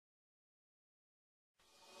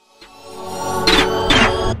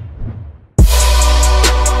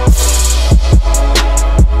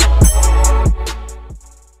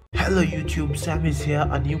welcome, Sam is here.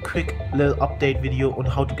 A new quick little update video on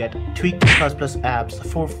how to get Tweak apps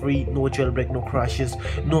for free. No jailbreak, no crashes,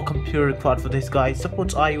 no computer required for this, guys.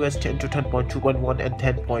 Supports iOS 10 to 10.2.1 and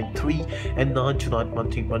 10.3 and 9 to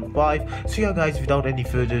 9.3.5. So yeah guys, without any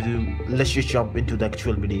further ado, let's just jump into the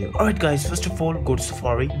actual video. Alright guys, first of all go to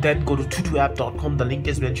Safari, then go to tutuapp.com. the link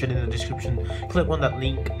is mentioned in the description. Click on that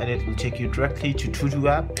link and it will take you directly to Tutu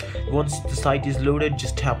app. Once the site is loaded,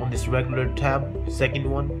 just tap on this regular tab, second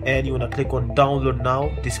one, and you want to click on download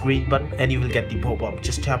now, this green button, and you will get the pop-up.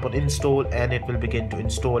 Just tap on install and it will begin to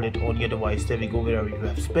install it on your device. There we go, wherever you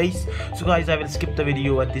have space. So guys, I will skip the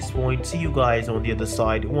video at this point. See you guys on the other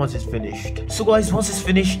side once it's finished. So guys, once it's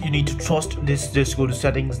finished, you need to trust this. Just go to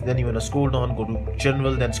settings, then you want to scroll down, go to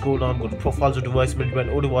general, then scroll down, go to profiles or device management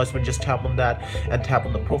or device management. Just tap on that and tap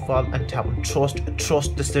on the profile and tap on trust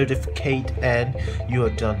the certificate, and you are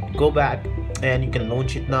done. Go back and you can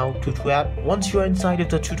launch it now. Tutu app. Once you're inside of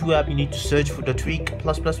the Tutu app, you need to search for the Tweak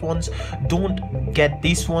ones. Don't get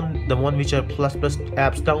this one, the one which are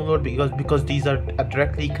apps download, because these are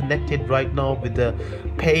directly connected right now with the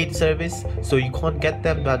paid service, so you can't get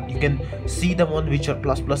them, but you can see the one which are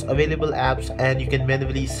available apps and you can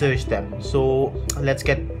manually search them. So let's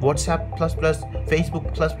get WhatsApp Facebook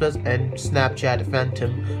and Snapchat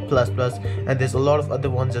Phantom and there's a lot of other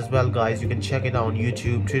ones as well, guys. You can check it out on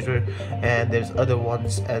YouTube, Twitter, and there's other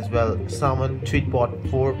ones as well. Salmon Tweetbot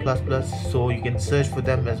 4 so you can search for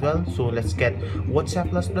them as well. So let's get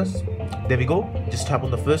WhatsApp there we go. Just tap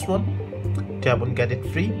on the first one, tap on get it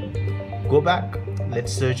free, go back,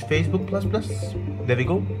 let's search Facebook there we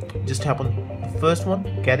go. Just tap on the first one,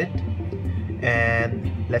 get it,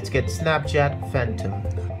 and let's get Snapchat Phantom.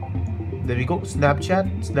 There we go,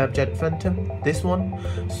 Snapchat Phantom, this one.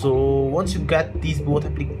 So once you get these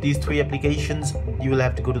three applications, you will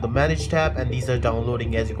have to go to the manage tab, and these are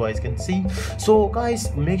downloading, as you guys can see. So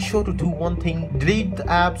guys, make sure to do one thing: delete the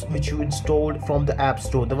apps which you installed from the app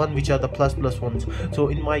store, the one which are the ones. So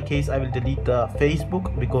in my case, I will delete the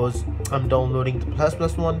Facebook because I'm downloading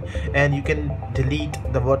the one, and you can delete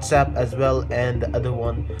the WhatsApp as well, and the other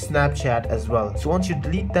one, Snapchat, as well. So once you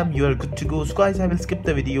delete them, you are good to go. So guys, I will skip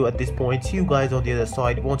the video at this point. See you guys on the other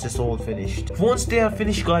side once it's all finished. Once they are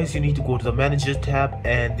finished, guys, you need to go to the manager tab,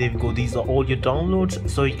 and there we go. These are all your downloads.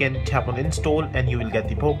 So you can tap on install and you will get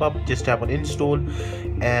the pop-up. Just tap on install,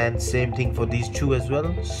 and same thing for these two as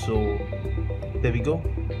well. So there we go,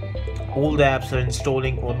 all the apps are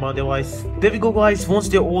installing on my device. There we go, guys. Once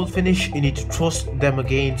they're all finished, you need to trust them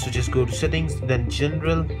again. So just go to settings, then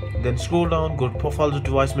general, then scroll down, go to profiles of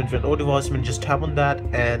device management or device management. Just tap on that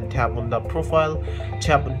and tap on the profile,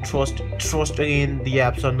 tap on trust again. The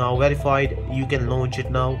apps are now verified, you can launch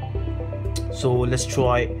it now. So let's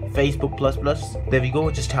try Facebook there we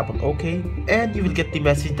go. Just tap on OK, and you will get the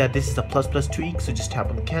message that this is a tweak. So just tap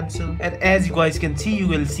on cancel, and as you guys can see, you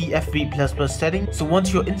will see FB settings. So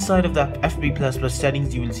once you're inside of that FB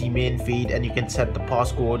settings, you will see main feed, and you can set the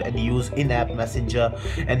passcode and use in-app messenger,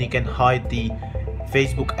 and you can hide the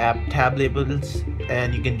Facebook app tab labels,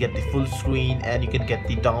 and you can get the full screen, and you can get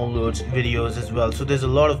the downloads, videos as well. So there's a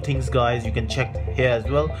lot of things, guys, you can check here as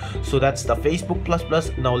well. So that's the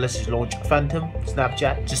Facebook Now let's just launch Phantom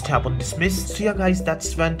Snapchat. Just tap on dismiss. So yeah guys,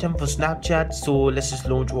 that's Phantom for Snapchat. So let's just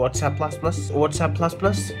launch WhatsApp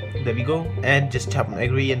there we go, and just tap on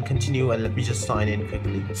agree and continue, and let me just sign in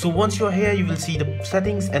quickly. So once you're here, you will see the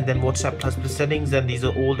settings and then WhatsApp settings, and these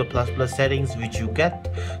are all the settings which you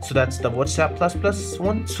get. So that's the WhatsApp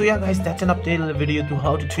one. So yeah guys, that's an updated video to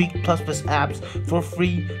how to tweak apps for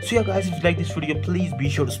free. So yeah guys, if you like this video, please be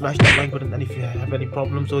sure to smash that like button, and if you have any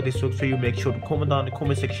problems or this works for you, make sure to comment down in the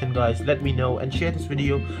comment section, guys. Let me know, and share this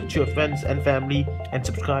video to your friends and family, and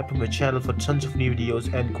subscribe to my channel for tons of new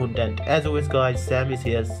videos and content. As always, guys, Sam is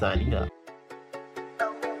here signing up.